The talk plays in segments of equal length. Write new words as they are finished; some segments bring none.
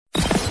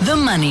The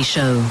Money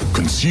Show.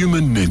 Consumer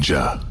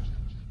Ninja.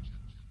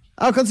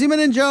 Our Consumer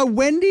Ninja,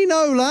 Wendy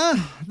Knowler,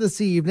 this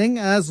evening,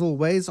 as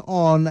always,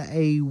 on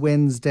a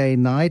Wednesday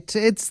night.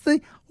 It's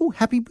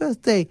happy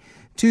birthday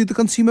to the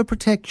Consumer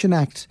Protection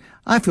Act.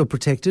 I feel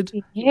protected.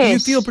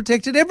 Yes. Do you feel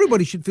protected?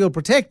 Everybody should feel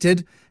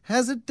protected.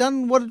 Has it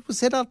done what it was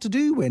set out to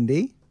do,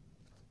 Wendy?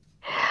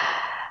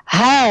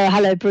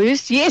 Hello,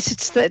 Bruce. Yes,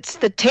 it's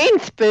the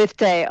 10th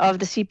birthday of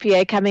the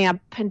CPA coming up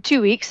in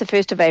 2 weeks, the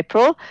 1st of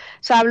April.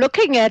 So I'm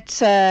looking at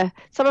some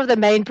of the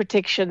main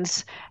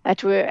protections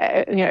that were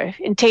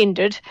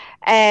intended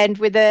and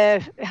with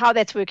how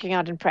that's working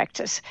out in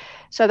practice.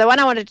 So the one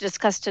I wanted to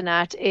discuss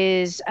tonight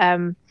is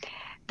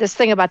this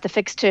thing about the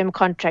fixed term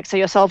contract. So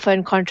your cell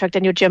phone contract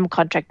and your gym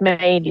contract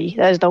mainly.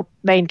 Those are the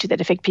main two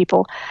that affect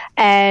people.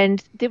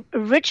 And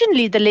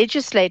originally the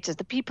legislators,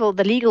 the people,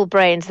 the legal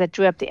brains that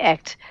drew up the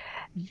act,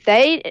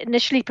 they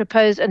initially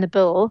proposed in the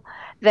bill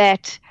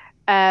that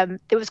there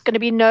was going to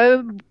be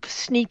no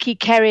sneaky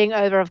carrying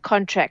over of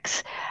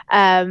contracts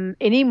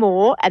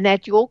anymore, and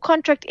that your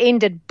contract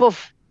ended,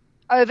 boof,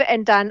 over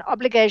and done,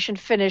 obligation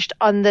finished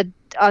on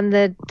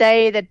the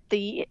day that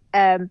the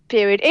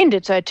period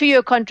ended. So a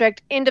 2-year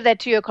contract, end of that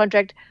 2-year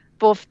contract,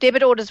 boof,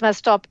 debit orders must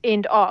stop,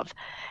 end of.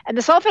 And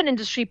the cell phone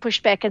industry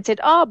pushed back and said,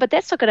 but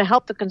that's not going to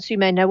help the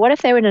consumer. Now, what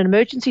if they're in an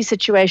emergency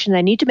situation,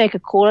 they need to make a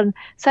call, and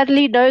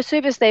suddenly no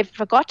service, they've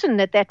forgotten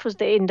that was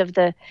the end of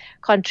the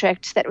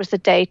contract, that was the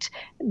date.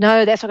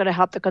 No, that's not going to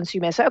help the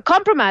consumer. So a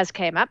compromise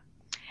came up,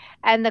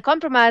 and the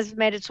compromise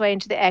made its way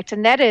into the act,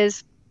 and that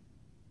is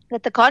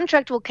that the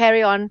contract will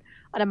carry on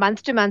a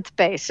month-to-month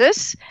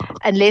basis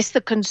unless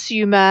the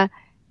consumer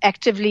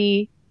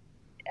actively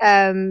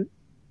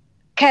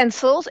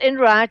cancels in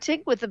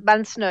writing with a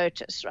month's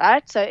notice,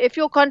 right? So if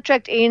your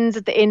contract ends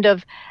at the end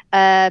of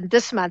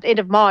this month, end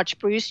of March,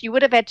 Bruce, you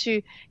would have had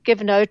to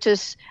give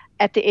notice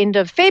at the end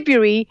of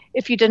February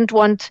if you didn't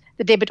want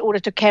the debit order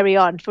to carry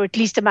on for at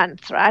least a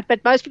month, right?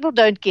 But most people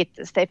don't get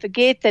this. They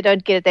forget, they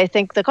don't get it. They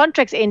think the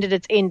contract's ended,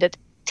 it's ended.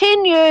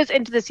 10 years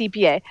into the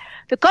CPA.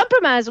 The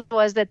compromise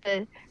was that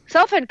the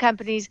cell phone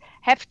companies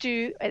have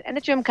to, and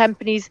the gym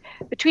companies,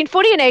 between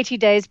 40 and 80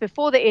 days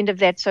before the end of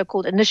that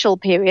so-called initial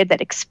period,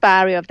 that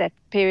expiry of that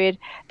period,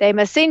 they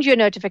must send you a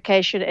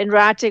notification in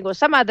writing or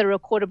some other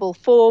recordable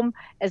form,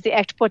 as the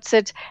Act puts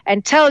it,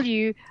 and tell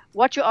you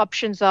what your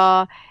options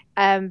are.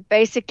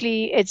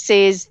 Basically, it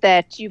says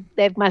that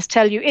they must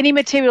tell you any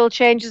material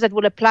changes that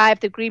will apply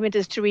if the agreement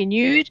is to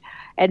renewed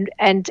and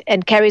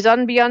carries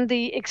on beyond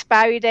the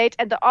expiry date,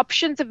 and the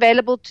options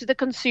available to the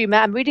consumer,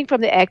 I'm reading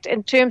from the Act,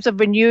 in terms of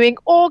renewing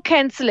or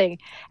cancelling,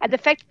 and the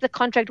fact that the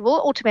contract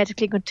will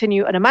automatically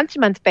continue on a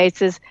month-to-month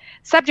basis,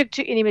 subject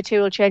to any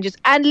material changes,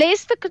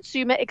 unless the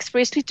consumer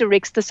expressly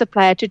directs the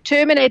supplier to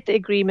terminate the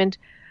agreement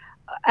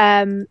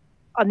on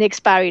the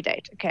expiry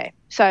date. Okay,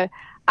 so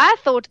I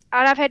thought,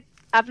 and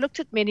I've looked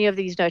at many of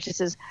these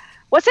notices.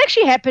 What's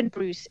actually happened,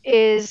 Bruce,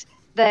 is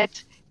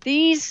that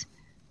this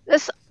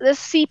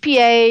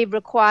CPA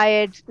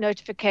required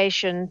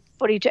notification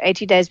 40 to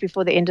 80 days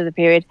before the end of the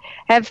period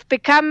have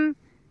become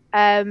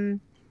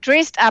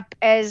dressed up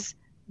as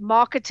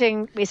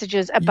marketing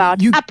messages about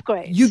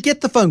upgrades. You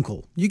get the phone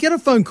call. You get a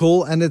phone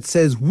call and it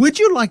says, would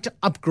you like to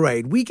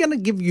upgrade? We're going to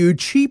give you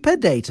cheaper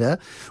data.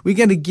 We're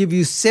going to give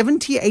you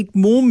 78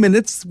 more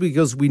minutes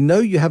because we know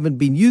you haven't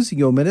been using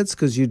your minutes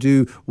because you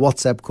do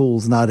WhatsApp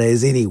calls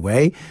nowadays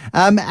anyway.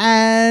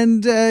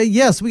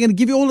 Yes, we're going to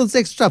give you all this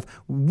extra stuff.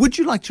 Would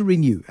you like to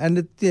renew?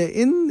 And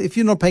if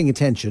you're not paying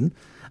attention,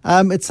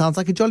 it sounds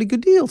like a jolly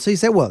good deal. So you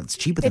say, well, it's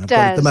cheaper than I've got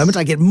at the moment.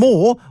 I get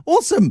more.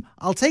 Awesome.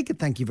 I'll take it.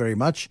 Thank you very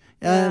much.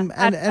 And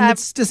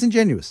it's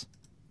disingenuous.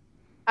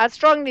 I'd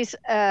strongly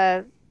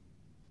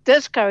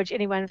discourage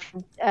anyone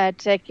from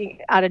taking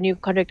out a new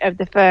contract over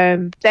the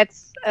phone.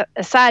 That's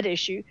a side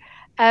issue.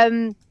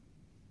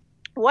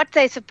 What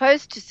they're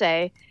supposed to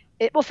say,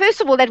 well,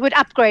 first of all, that word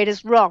upgrade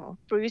is wrong,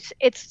 Bruce.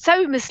 It's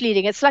so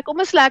misleading. It's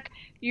almost like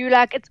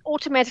it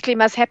automatically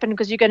must happen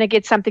because you're going to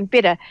get something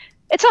better.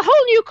 It's a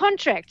whole new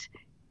contract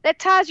that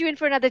ties you in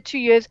for another 2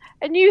 years.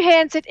 A new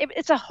handset,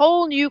 it's a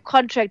whole new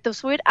contract.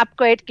 This word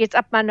upgrade gets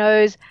up my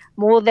nose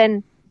more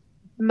than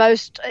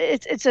most.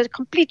 It's a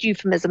complete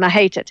euphemism. I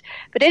hate it.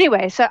 But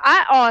anyway, so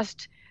I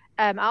asked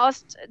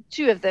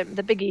two of them,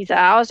 the biggies.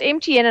 I asked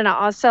MTN and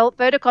I asked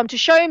Vodacom to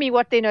show me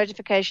what their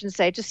notifications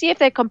say to see if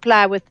they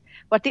comply with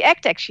what the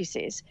Act actually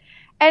says.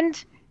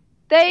 And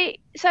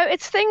so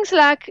it's things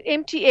like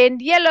MTN,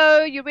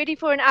 yellow, you're ready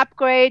for an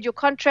upgrade, your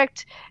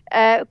contract,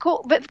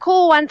 call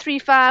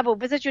 135 or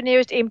visit your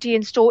nearest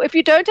MTN store. If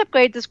you don't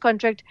upgrade this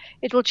contract,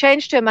 it will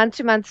change to a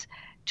month-to-month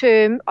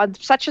term on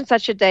such and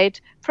such a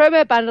date.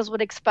 Promo bundles will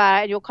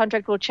expire and your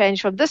contract will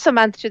change from this a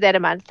month to that a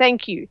month.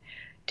 Thank you.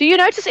 Do you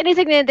notice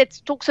anything there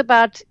that talks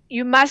about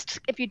you must,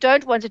 if you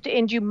don't want it to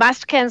end, you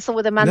must cancel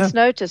with a month's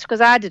notice?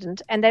 Because I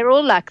didn't, and they're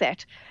all like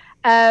that.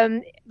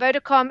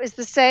 Vodacom is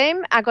the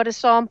same. I got a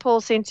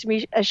sample sent to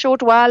me a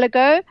short while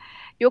ago.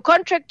 Your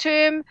contract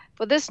term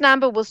for this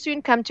number will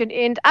soon come to an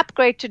end.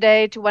 Upgrade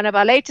today to one of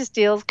our latest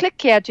deals.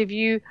 Click here to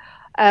view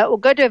or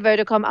go to a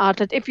Vodacom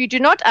outlet. If you do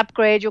not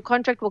upgrade, your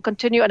contract will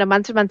continue on a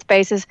month-to-month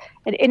basis,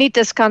 and any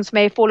discounts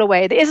may fall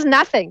away. There is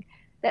nothing.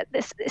 That the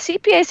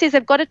CPA says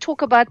they've got to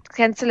talk about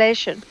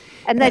cancellation,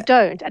 and they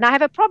don't. And I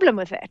have a problem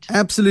with that.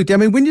 Absolutely. I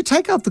mean, when you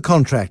take out the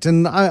contract,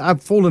 and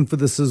I've fallen for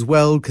this as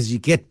well, because you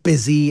get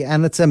busy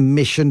and it's a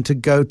mission to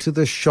go to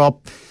the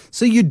shop.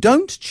 So you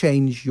don't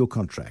change your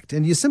contract,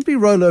 and you simply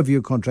roll over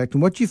your contract.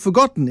 And what you've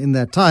forgotten in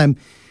that time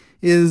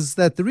is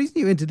that the reason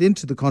you entered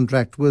into the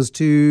contract was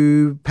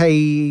to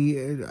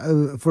pay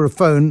for a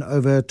phone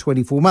over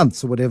 24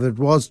 months or whatever it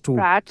was, to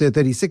Right.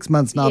 36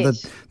 months now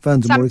Yes. that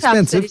phones are more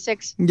Sometimes expensive.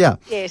 36. Yeah.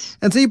 Yes.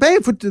 And so you pay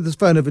for this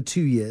phone over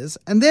 2 years,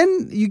 and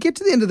then you get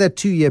to the end of that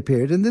 2-year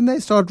period, and then they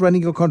start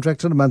running your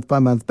contract on a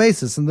month-by-month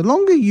basis. And the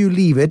longer you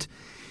leave it,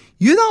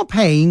 you're now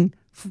paying,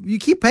 you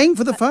keep paying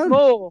for the phone.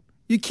 More.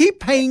 You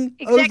keep paying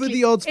over Exactly.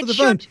 the odds for It the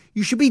phone. should-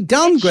 You should be It should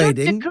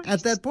downgrading decrease.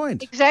 at that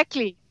point.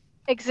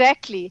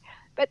 Exactly.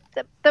 But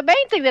the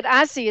main thing that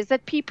I see is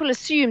that people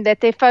assume that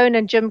their phone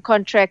and gym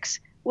contracts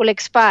will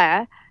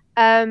expire,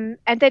 and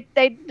that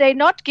they're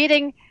not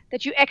getting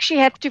that you actually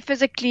have to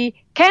physically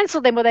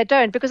cancel them, or they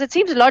don't, because it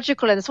seems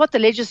logical, and it's what the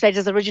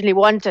legislators originally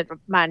wanted,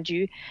 mind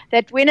you,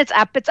 that when it's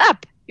up,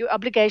 your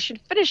obligation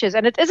finishes,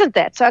 and it isn't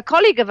that. So a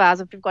colleague of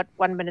ours, if we've got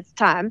 1 minute's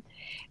time,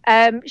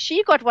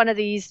 she got one of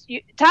these,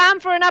 time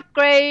for an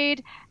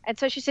upgrade. And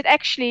so she said,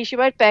 actually, she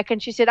wrote back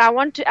and she said, I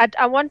want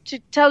to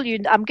tell you,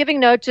 I'm giving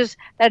notice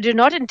that I do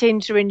not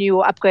intend to renew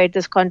or upgrade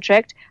this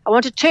contract. I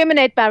want to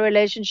terminate my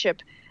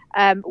relationship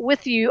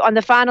with you on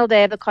the final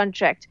day of the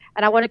contract.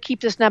 And I want to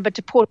keep this number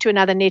to port to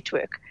another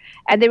network.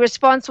 And the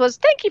response was,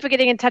 thank you for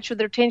getting in touch with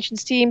the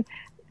retentions team,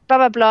 blah,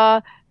 blah,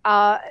 blah.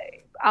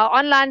 Our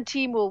online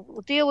team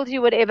will deal with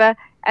you, whatever.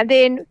 And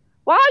then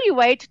while you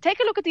wait, take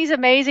a look at these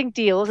amazing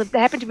deals. They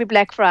happen to be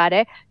Black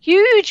Friday.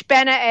 Huge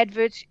banner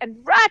adverts, and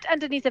right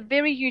underneath a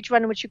very huge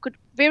one, which you could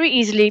very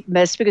easily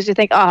miss because you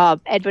think,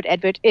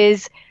 advert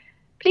is,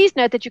 please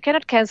note that you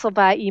cannot cancel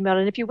via email.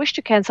 And if you wish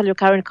to cancel your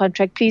current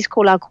contract, please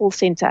call our call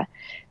center.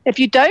 If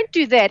you don't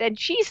do that, and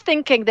she's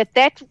thinking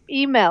that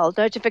email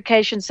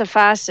notification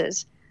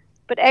suffices,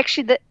 but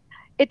actually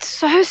it's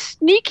so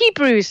sneaky,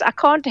 Bruce. I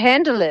can't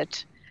handle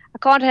it.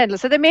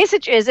 So the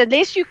message is,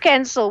 unless you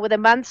cancel with a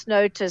month's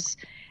notice,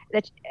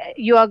 that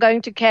you are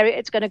going to carry,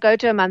 it's going to go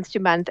to a month to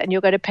month, and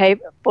you're going to pay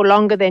for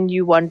longer than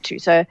you want to.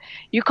 So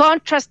you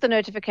can't trust the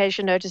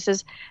notification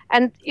notices.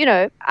 And,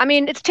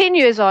 it's 10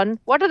 years on.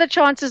 What are the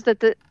chances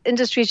that the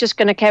industry is just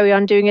going to carry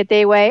on doing it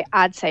their way?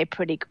 I'd say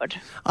pretty good.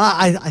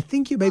 I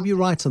think you may be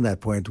right on that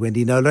point,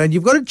 Wendy Knowler. And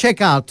you've got to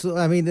check out, all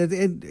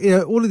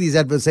of these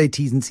adverts say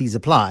T's and C's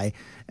apply.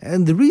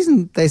 And the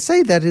reason they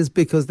say that is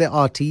because there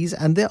are T's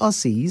and there are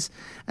C's,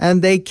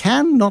 and they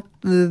cannot,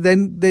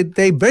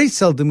 they very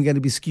seldom going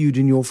to be skewed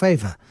in your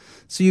favor.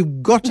 So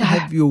you've got to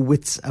have your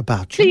wits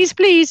about you.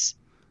 Please.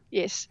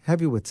 Yes.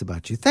 Have your wits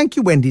about you. Thank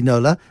you, Wendy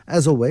Knowler,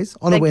 as always,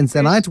 on a Thank you,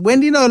 Wednesday Bruce. night.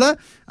 Wendy Knowler,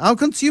 our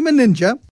consumer ninja.